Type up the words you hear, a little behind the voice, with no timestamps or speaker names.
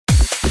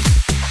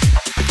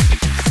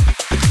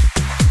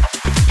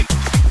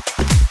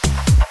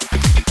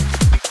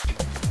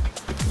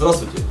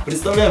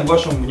Представляем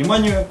вашему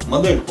вниманию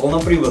модель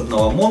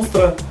полноприводного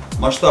монстра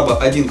масштаба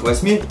 1 к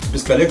 8 с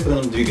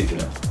бесколлекторным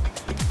двигателем.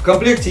 В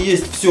комплекте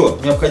есть все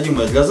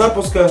необходимое для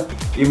запуска,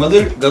 и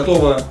модель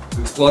готова к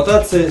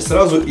эксплуатации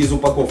сразу из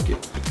упаковки.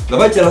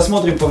 Давайте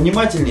рассмотрим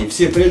повнимательнее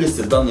все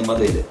прелести данной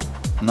модели.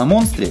 На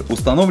монстре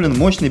установлен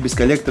мощный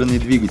бесколлекторный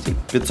двигатель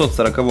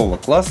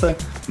 540 класса,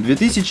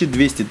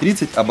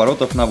 2230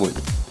 оборотов на вольт.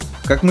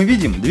 Как мы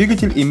видим,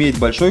 двигатель имеет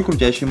большой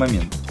крутящий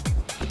момент.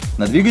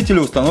 На двигателе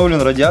установлен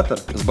радиатор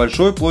с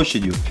большой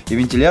площадью и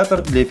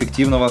вентилятор для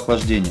эффективного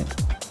охлаждения.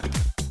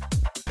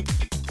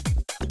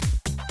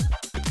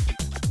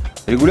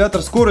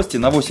 Регулятор скорости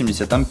на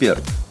 80 ампер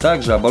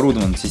также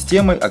оборудован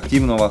системой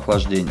активного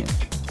охлаждения.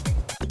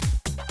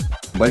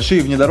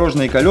 Большие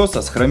внедорожные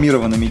колеса с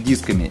хромированными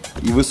дисками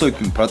и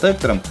высоким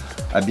протектором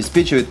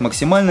обеспечивают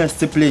максимальное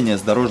сцепление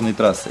с дорожной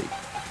трассой.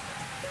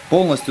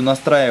 Полностью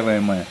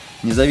настраиваемая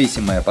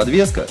независимая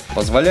подвеска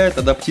позволяет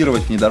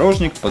адаптировать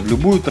внедорожник под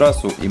любую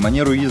трассу и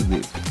манеру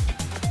езды.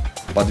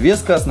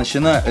 Подвеска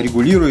оснащена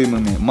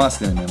регулируемыми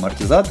масляными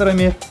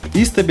амортизаторами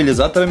и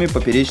стабилизаторами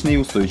поперечной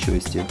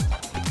устойчивости.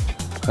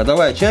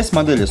 Ходовая часть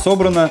модели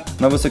собрана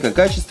на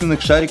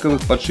высококачественных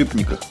шариковых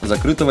подшипниках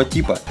закрытого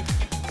типа.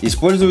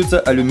 Используются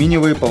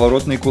алюминиевые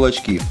поворотные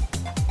кулачки.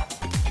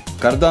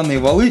 Карданные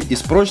валы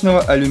из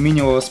прочного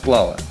алюминиевого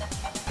сплава.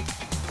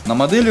 На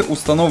модели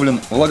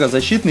установлен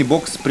влагозащитный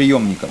бокс с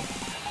приемником.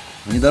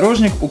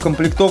 Внедорожник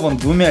укомплектован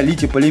двумя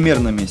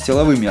литий-полимерными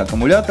силовыми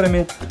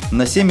аккумуляторами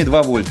на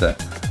 7,2 вольта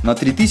на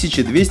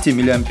 3200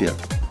 мА.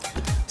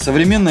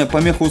 Современное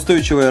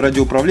помехоустойчивое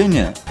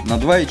радиоуправление на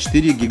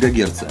 2,4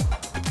 ГГц.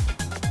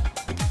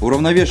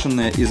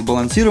 Уравновешенное и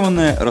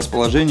сбалансированное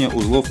расположение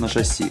узлов на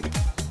шасси.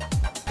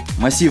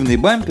 Массивные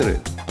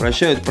бамперы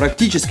прощают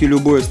практически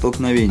любое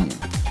столкновение.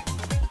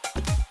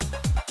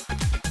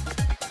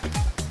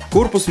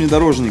 Корпус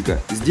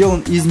внедорожника сделан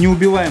из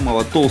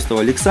неубиваемого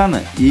толстого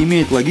лексана и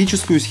имеет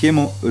логическую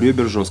схему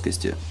ребер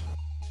жесткости.